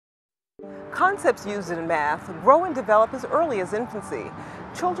Concepts used in math grow and develop as early as infancy.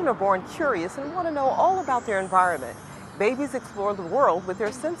 Children are born curious and want to know all about their environment. Babies explore the world with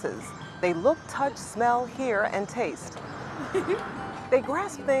their senses. They look, touch, smell, hear, and taste. They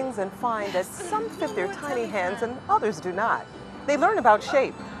grasp things and find that some fit their tiny hands and others do not. They learn about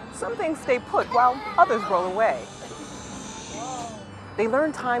shape. Some things stay put while others roll away. They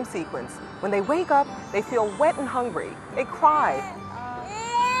learn time sequence. When they wake up, they feel wet and hungry. They cry.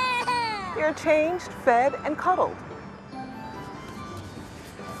 They're changed, fed, and cuddled.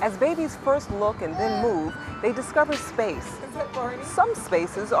 As babies first look and then move, they discover space. Some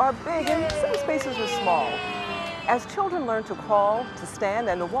spaces are big and some spaces are small. As children learn to crawl, to stand,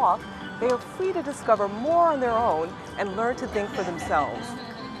 and to walk, they are free to discover more on their own and learn to think for themselves.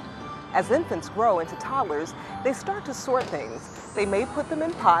 As infants grow into toddlers, they start to sort things. They may put them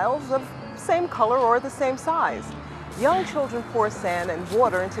in piles of same color or the same size. Young children pour sand and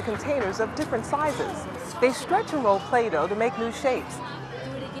water into containers of different sizes. They stretch and roll Play-Doh to make new shapes.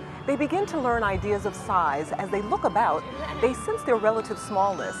 They begin to learn ideas of size. As they look about, they sense their relative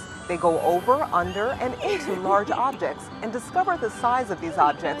smallness. They go over, under, and into large objects and discover the size of these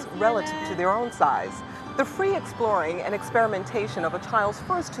objects relative to their own size. The free exploring and experimentation of a child's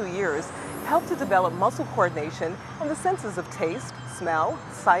first 2 years help to develop muscle coordination and the senses of taste, smell,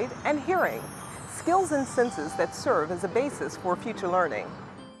 sight, and hearing. Skills and senses that serve as a basis for future learning.